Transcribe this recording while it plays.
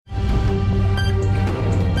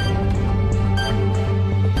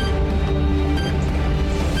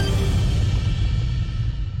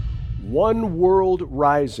One World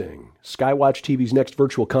Rising. Skywatch TV's next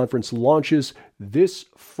virtual conference launches this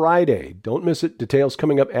Friday. Don't miss it. Details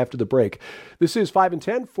coming up after the break. This is 5 and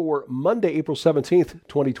 10 for Monday, April 17th,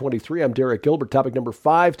 2023. I'm Derek Gilbert. Topic number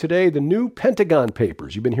 5 today, the new Pentagon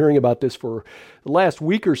papers. You've been hearing about this for the last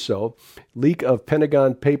week or so. Leak of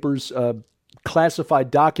Pentagon papers,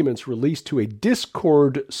 classified documents released to a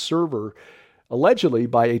Discord server allegedly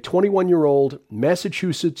by a 21-year-old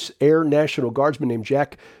Massachusetts Air National Guardsman named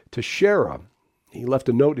Jack Teixeira. He left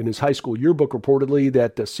a note in his high school yearbook reportedly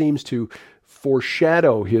that seems to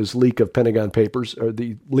foreshadow his leak of Pentagon papers, or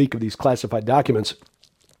the leak of these classified documents.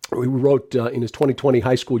 He wrote in his 2020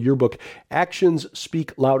 high school yearbook, "Actions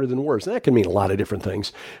speak louder than words." And that can mean a lot of different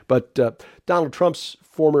things. But Donald Trump's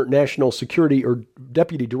former national security, or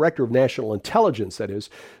deputy director of national intelligence, that is,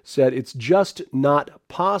 said it's just not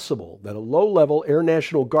possible that a low-level Air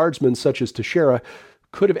National Guardsman such as Teixeira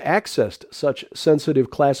could have accessed such sensitive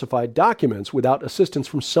classified documents without assistance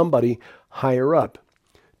from somebody higher up.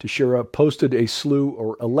 Teixeira posted a slew,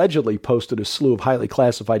 or allegedly posted a slew, of highly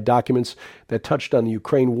classified documents that touched on the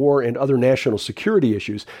Ukraine war and other national security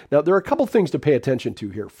issues. Now, there are a couple things to pay attention to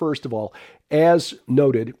here. First of all, as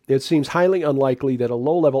noted, it seems highly unlikely that a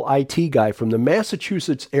low-level IT guy from the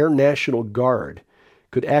Massachusetts Air National Guard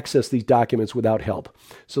could access these documents without help.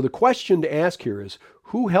 So the question to ask here is,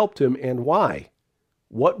 who helped him and why?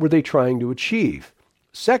 What were they trying to achieve?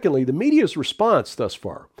 Secondly, the media's response thus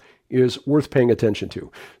far is worth paying attention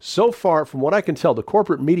to. So far, from what I can tell, the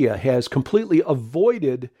corporate media has completely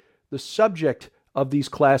avoided the subject of these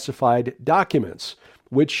classified documents,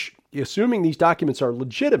 which, assuming these documents are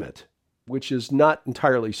legitimate, which is not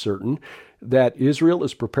entirely certain, that Israel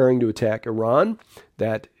is preparing to attack Iran,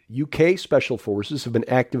 that UK special forces have been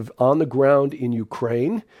active on the ground in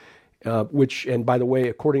Ukraine, which, and by the way,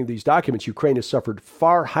 according to these documents, Ukraine has suffered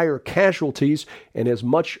far higher casualties and has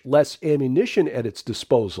much less ammunition at its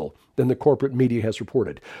disposal than the corporate media has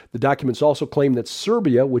reported. The documents also claim that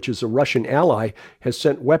Serbia, which is a Russian ally, has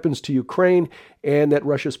sent weapons to Ukraine, and that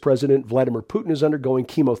Russia's President Vladimir Putin is undergoing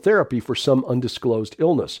chemotherapy for some undisclosed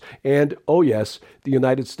illness. And, oh yes, the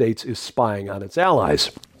United States is spying on its allies.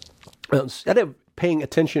 Instead of paying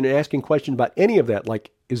attention and asking questions about any of that, like,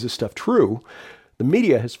 is this stuff true? The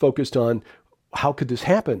media has focused on, how could this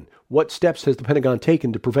happen? What steps has the Pentagon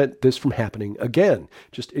taken to prevent this from happening again?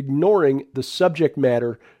 Just ignoring the subject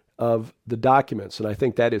matter of the documents, and I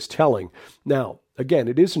think that is telling. Now, again,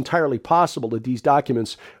 it is entirely possible that these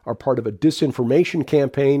documents are part of a disinformation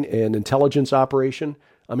campaign and intelligence operation.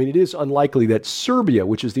 I mean, it is unlikely that Serbia,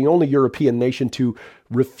 which is the only European nation to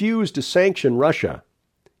refuse to sanction Russia,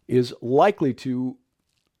 is likely to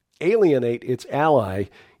alienate its ally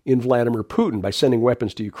in Vladimir Putin by sending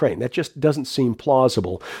weapons to Ukraine. That just doesn't seem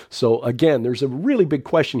plausible. So again, there's a really big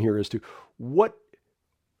question here as to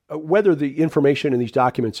whether the information in these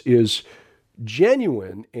documents is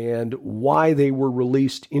genuine and why they were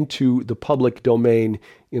released into the public domain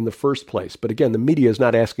in the first place. But again, the media is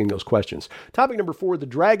not asking those questions. Topic number 4, the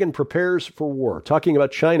dragon prepares for war. Talking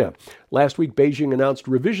about China. Last week, Beijing announced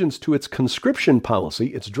revisions to its conscription policy,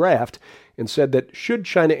 its draft, and said that should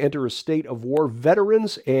China enter a state of war,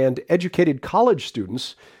 veterans and educated college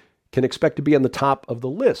students can expect to be on the top of the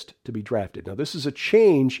list to be drafted. Now, this is a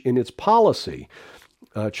change in its policy.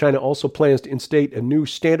 China also plans to instate a new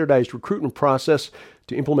standardized recruitment process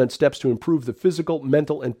to implement steps to improve the physical,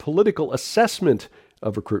 mental, and political assessment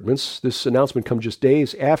of recruitments. This announcement comes just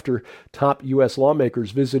days after top U.S.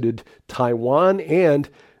 lawmakers visited Taiwan and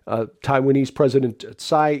Taiwanese President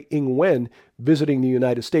Tsai Ing-wen visiting the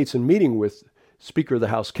United States and meeting with Speaker of the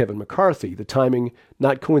House Kevin McCarthy. The timing,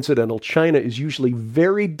 not coincidental. China is usually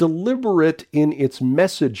very deliberate in its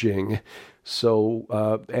messaging.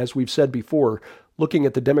 So, as we've said before, looking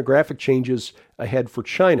at the demographic changes ahead for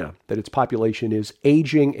China, that its population is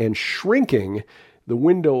aging and shrinking, the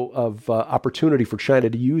window of opportunity for China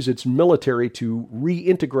to use its military to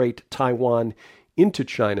reintegrate Taiwan into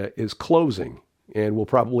China is closing and will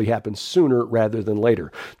probably happen sooner rather than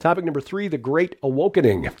later. Topic number 3, the Great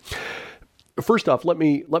Awokening. First off, let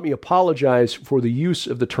me apologize for the use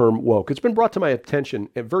of the term woke. It's been brought to my attention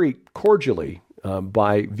very cordially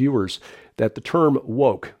by viewers that the term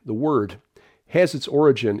woke, the word, has its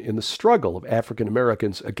origin in the struggle of African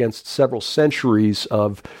Americans against several centuries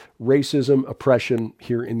of racism, oppression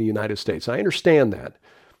here in the United States. I understand that,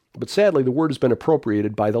 but sadly, the word has been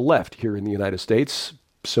appropriated by the left here in the United States,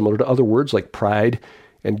 similar to other words like pride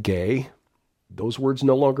and gay. Those words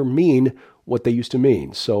no longer mean what they used to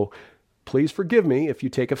mean. So please forgive me if you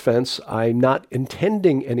take offense. I'm not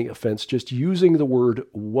intending any offense, just using the word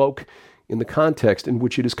woke in the context in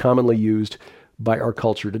which it is commonly used by our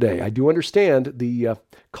culture today. I do understand the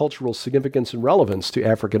cultural significance and relevance to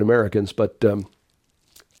African Americans, but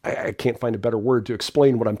I can't find a better word to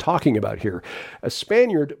explain what I'm talking about here. A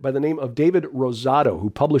Spaniard by the name of David Rosado, who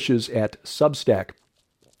publishes at Substack,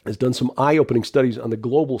 has done some eye-opening studies on the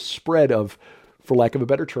global spread of, for lack of a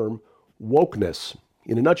better term, wokeness.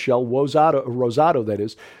 In a nutshell, Rosado, that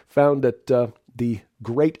is, found that the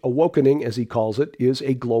Great Awokening, as he calls it, is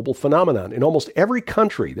a global phenomenon. In almost every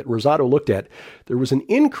country that Rosado looked at, there was an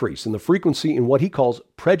increase in the frequency in what he calls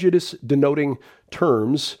prejudice-denoting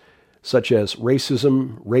terms, such as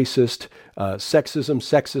racism, racist, sexism,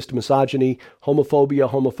 sexist, misogyny, homophobia,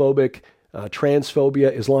 homophobic,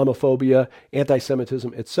 transphobia, Islamophobia,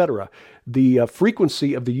 anti-Semitism, etc. The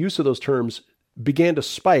frequency of the use of those terms began to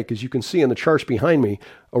spike, as you can see in the charts behind me,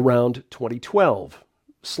 around 2012.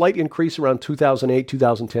 Slight increase around 2008,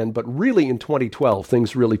 2010, but really in 2012,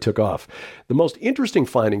 things really took off. The most interesting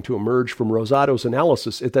finding to emerge from Rosado's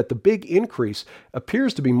analysis is that the big increase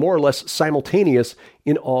appears to be more or less simultaneous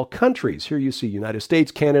in all countries. Here you see United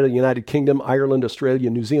States, Canada, United Kingdom, Ireland,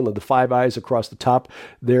 Australia, New Zealand, the five eyes across the top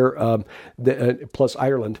there, plus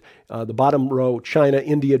Ireland. The bottom row, China,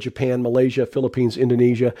 India, Japan, Malaysia, Philippines,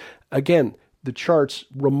 Indonesia. Again, the charts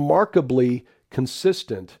remarkably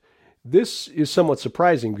consistent. This is somewhat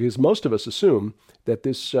surprising because most of us assume that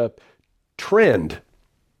this trend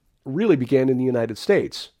really began in the United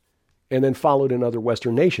States and then followed in other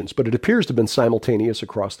Western nations. But it appears to have been simultaneous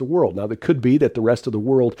across the world. Now, it could be that the rest of the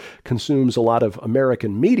world consumes a lot of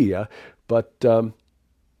American media, but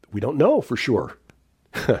we don't know for sure.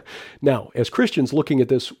 Now, as Christians looking at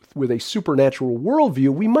this with a supernatural worldview,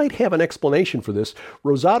 we might have an explanation for this.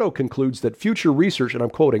 Rosado concludes that future research, and I'm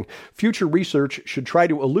quoting, future research should try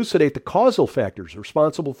to elucidate the causal factors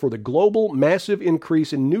responsible for the global massive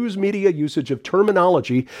increase in news media usage of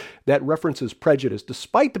terminology that references prejudice.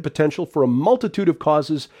 Despite the potential for a multitude of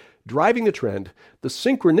causes driving the trend, the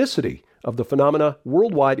synchronicity of the phenomena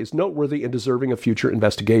worldwide is noteworthy and deserving of future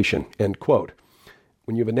investigation, end quote.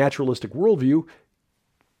 When you have a naturalistic worldview,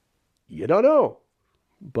 you don't know.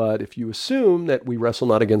 But if you assume that we wrestle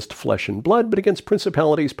not against flesh and blood, but against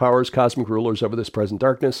principalities, powers, cosmic rulers over this present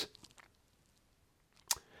darkness,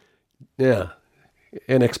 an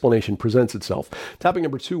explanation presents itself. Topic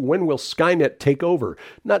number 2, when will Skynet take over?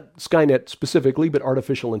 Not Skynet specifically, but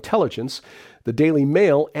artificial intelligence. The Daily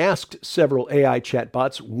Mail asked several AI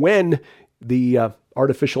chatbots when the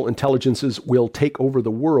artificial intelligences will take over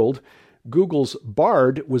the world. Google's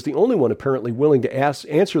Bard was the only one apparently willing to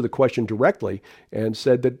answer the question directly and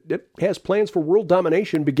said that it has plans for world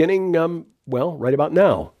domination beginning, right about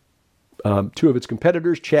now. Two of its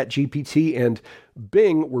competitors, ChatGPT and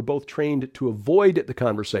Bing, were both trained to avoid the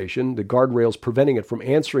conversation, the guardrails preventing it from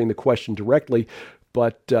answering the question directly.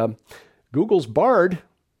 But Google's Bard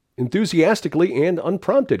enthusiastically and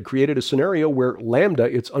unprompted created a scenario where Lambda,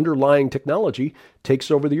 its underlying technology,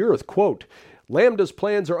 takes over the Earth. Quote, Lambda's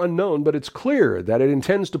plans are unknown, but it's clear that it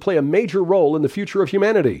intends to play a major role in the future of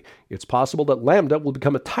humanity. It's possible that Lambda will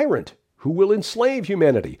become a tyrant who will enslave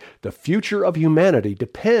humanity. The future of humanity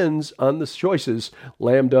depends on the choices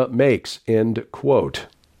Lambda makes, end quote.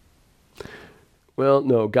 Well,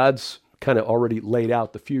 no, God's kind of already laid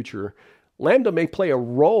out the future. Lambda may play a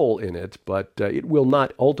role in it, but it will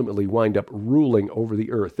not ultimately wind up ruling over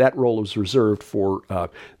the earth. That role is reserved for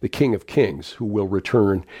the King of Kings, who will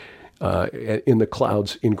return in the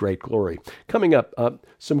clouds in great glory. Coming up,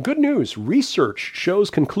 some good news. Research shows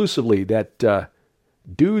conclusively that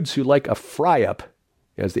dudes who like a fry-up,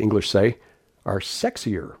 as the English say, are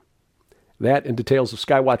sexier. That and details of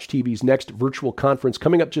Skywatch TV's next virtual conference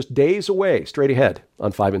coming up just days away, straight ahead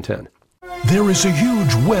on 5 and 10. There is a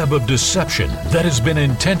huge web of deception that has been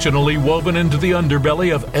intentionally woven into the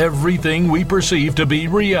underbelly of everything we perceive to be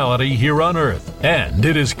reality here on Earth. And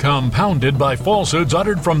it is compounded by falsehoods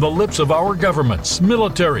uttered from the lips of our governments,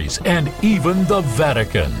 militaries, and even the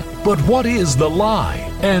Vatican. But what is the lie?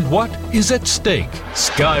 And what is at stake?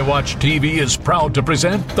 Skywatch TV is proud to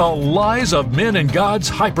present The Lies of Men and God's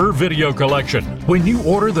Hyper Video Collection. When you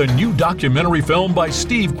order the new documentary film by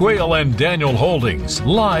Steve Quayle and Daniel Holdings,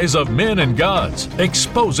 Lies of Men and Gods,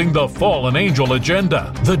 exposing the fallen angel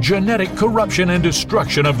agenda, the genetic corruption and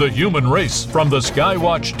destruction of the human race from the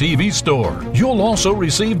Skywatch TV store. You'll also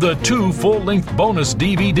receive the 2 full-length bonus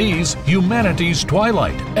DVDs, Humanity's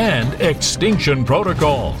Twilight and Extinction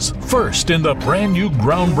Protocols. First in the brand new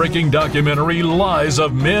groundbreaking documentary Lies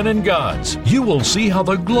of Men and Gods, you will see how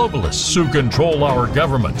the globalists who control our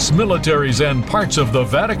governments, militaries, and parts of the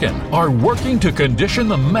Vatican are working to condition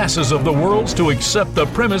the masses of the world to accept the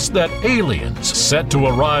premise that aliens set to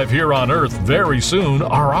arrive here on Earth very soon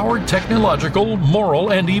are our technological,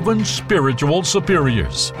 moral, and even spiritual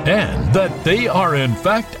superiors, and that they are in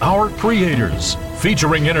fact our creators.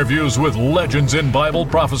 Featuring interviews with legends in Bible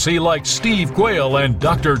prophecy like Steve Quayle and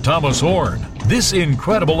Dr. Thomas Horn, this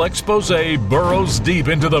incredible expose burrows deep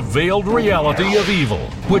into the veiled reality of evil,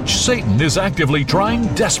 which Satan is actively trying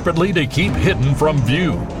desperately to keep hidden from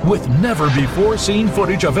view, with never-before-seen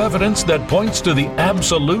footage of evidence that points to the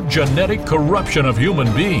absolute genetic corruption of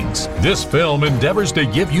human beings. This film endeavors to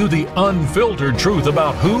give you the unfiltered truth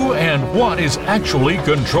about who and what is actually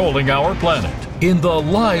controlling our planet. In the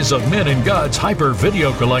Lies of Men and Gods Hyper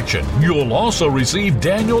Video Collection, you'll also receive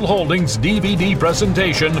Daniel Holdings' DVD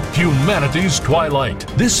presentation, Humanity's Twilight.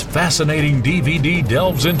 This fascinating DVD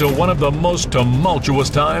delves into one of the most tumultuous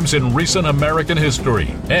times in recent American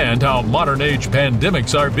history, and how modern-age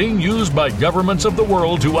pandemics are being used by governments of the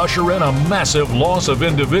world to usher in a massive loss of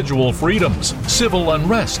individual freedoms, civil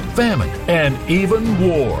unrest, famine, and even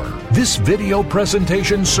war. This video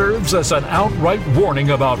presentation serves as an outright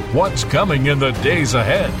warning about what's coming in the days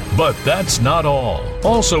ahead. But that's not all.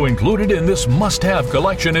 Also included in this must-have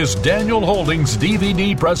collection is Daniel Holdings'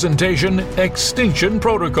 DVD presentation, Extinction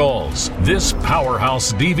Protocols. This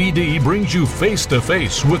powerhouse DVD brings you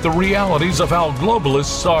face-to-face with the realities of how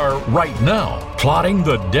globalists are, right now, plotting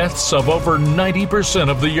the deaths of over 90%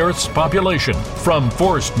 of the Earth's population, from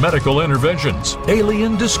forced medical interventions,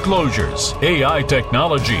 alien disclosures, AI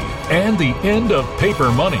technology, and the end of paper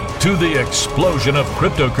money, to the explosion of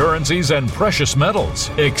cryptocurrencies and precious metals.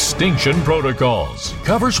 Extinction Protocols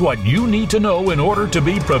covers what you need to know in order to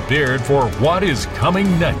be prepared for what is coming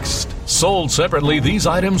next. Sold separately, these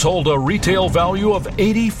items hold a retail value of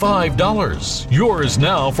 $85. Yours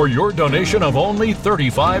now for your donation of only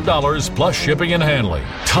 $35 plus shipping and handling.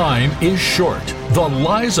 Time is short. The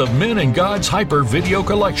Lies of Men and Gods Hyper Video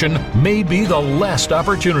Collection may be the last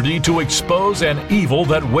opportunity to expose an evil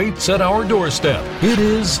that waits at our doorstep. It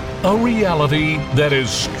is a reality that is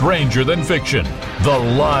stranger than fiction. The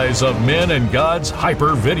Lies of Men and Gods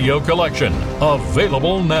Hyper Video Collection.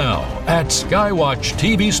 Available now at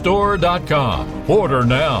skywatchtvstore.com. Order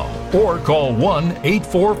now or call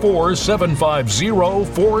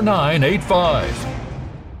 1-844-750-4985.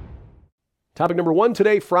 Topic number 1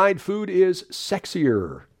 today, fried food is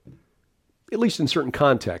sexier, at least in certain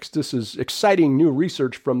contexts. This is exciting new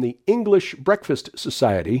research from the English Breakfast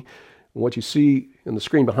Society. What you see on the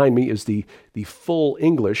screen behind me is the full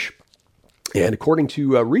English. And according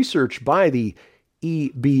to research by the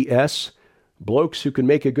EBS, blokes who can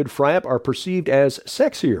make a good fry-up are perceived as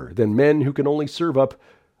sexier than men who can only serve up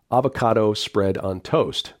avocado spread on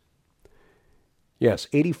toast. Yes,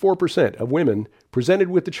 84% of women presented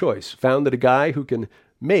with the choice found that a guy who can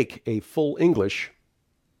make a full English,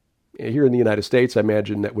 here in the United States, I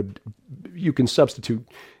imagine you can substitute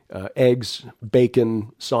eggs,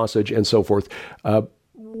 bacon, sausage, and so forth,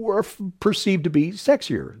 were perceived to be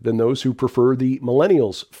sexier than those who prefer the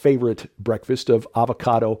millennials' favorite breakfast of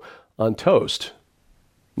avocado on toast.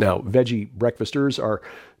 Now, veggie breakfasters are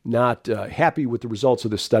not happy with the results of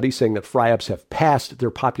this study, saying that fry-ups have passed their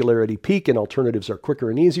popularity peak and alternatives are quicker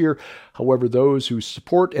and easier. However, those who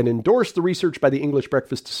support and endorse the research by the English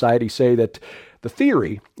Breakfast Society say that the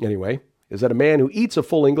theory, anyway, is that a man who eats a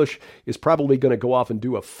full English is probably going to go off and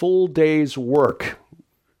do a full day's work,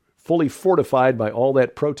 fully fortified by all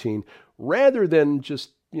that protein, rather than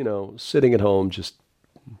just, sitting at home, just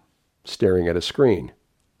staring at a screen.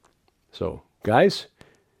 So, guys,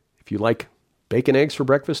 if you like bacon eggs for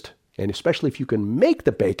breakfast, and especially if you can make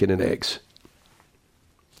the bacon and eggs,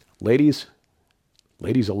 ladies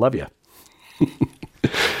will love you.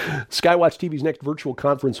 Skywatch TV's next virtual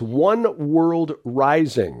conference, One World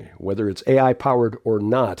Rising, whether it's AI-powered or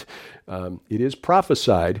not, it is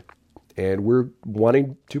prophesied, and we're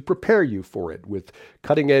wanting to prepare you for it with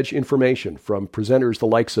cutting-edge information from presenters the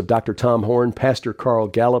likes of Dr. Tom Horn, Pastor Carl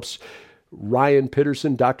Gallups, Ryan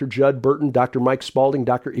Pitterson, Dr. Judd Burton, Dr. Mike Spalding,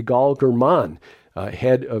 Dr. Igal Gurman,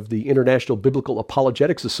 head of the International Biblical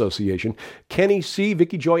Apologetics Association, Kenny C.,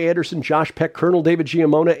 Vicky Joy Anderson, Josh Peck, Colonel David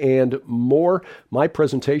Giamona, and more. My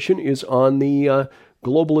presentation is on the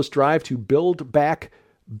globalist drive to build back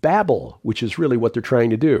Babel, which is really what they're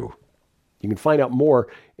trying to do. You can find out more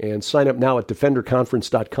and sign up now at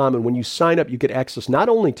defenderconference.com. And when you sign up, you get access not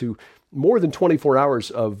only to more than 24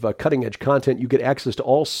 hours of cutting-edge content. You get access to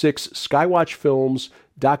all 6 Skywatch Films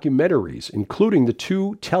documentaries, including the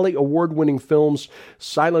 2 Telly Award-winning films,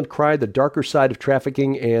 Silent Cry, The Darker Side of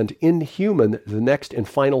Trafficking, and Inhuman, The Next and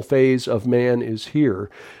Final Phase of Man is Here.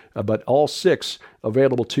 But all 6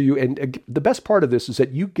 available to you. And the best part of this is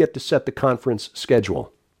that you get to set the conference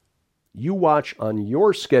schedule. You watch on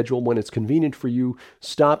your schedule when it's convenient for you.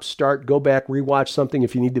 Stop, start, go back, rewatch something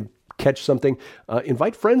if you need to catch something.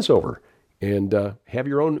 Invite friends over and have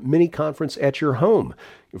your own mini conference at your home.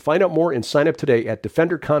 You can find out more and sign up today at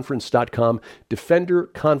defenderconference.com,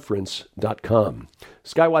 defenderconference.com.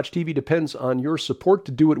 Skywatch TV depends on your support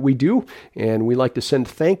to do what we do, and we like to send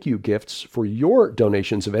thank you gifts for your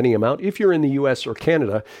donations of any amount. If you're in the U.S. or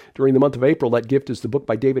Canada during the month of April, that gift is the book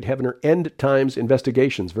by David Heavener, End Times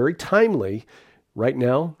Investigations. Very timely right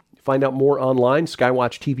now. Find out more online,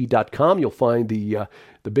 skywatchtv.com. You'll find the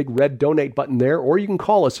big red donate button there, or you can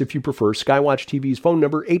call us if you prefer. Skywatch TV's phone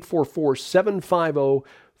number,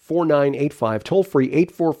 844-750-4985. Toll free,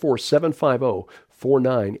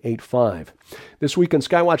 844-750-4985. This week on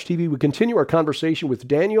Skywatch TV, we continue our conversation with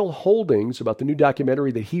Daniel Holdings about the new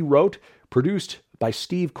documentary that he wrote, produced by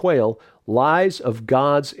Steve Quayle, Lies of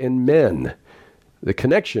Gods and Men, the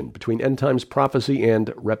connection between end times prophecy and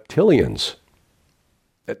reptilians.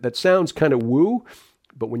 That sounds kind of woo,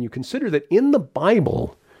 but when you consider that in the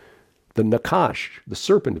Bible, the Nakash, the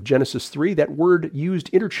serpent of Genesis 3, that word used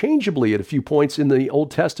interchangeably at a few points in the Old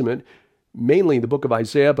Testament, mainly in the book of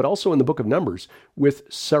Isaiah, but also in the book of Numbers, with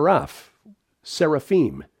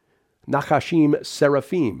seraphim, Nachashim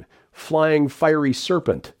seraphim, flying fiery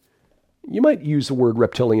serpent. You might use the word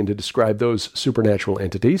reptilian to describe those supernatural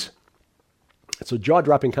entities. It's a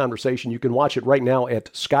jaw-dropping conversation. You can watch it right now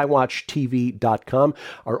at skywatchtv.com.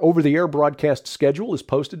 Our over-the-air broadcast schedule is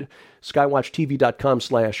posted,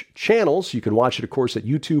 skywatchtv.com/channels. You can watch it, of course, at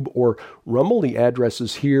YouTube or Rumble. The address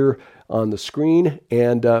is here on the screen.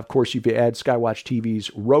 And, of course, if you add Skywatch TV's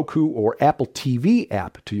Roku or Apple TV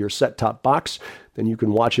app to your set-top box, then you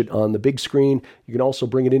can watch it on the big screen. You can also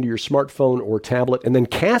bring it into your smartphone or tablet and then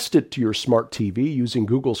cast it to your smart TV using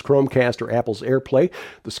Google's Chromecast or Apple's AirPlay.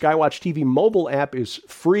 The Skywatch TV mobile app is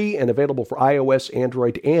free and available for iOS,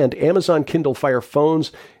 Android, and Amazon Kindle Fire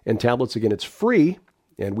phones and tablets. Again, it's free.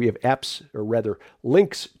 And we have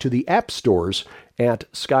links to the app stores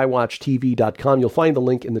at skywatchtv.com. You'll find the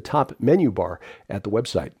link in the top menu bar at the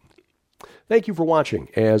website. Thank you for watching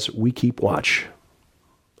as we keep watch.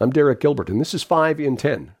 I'm Derek Gilbert, and this is 5 in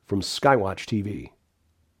 10 from Skywatch TV.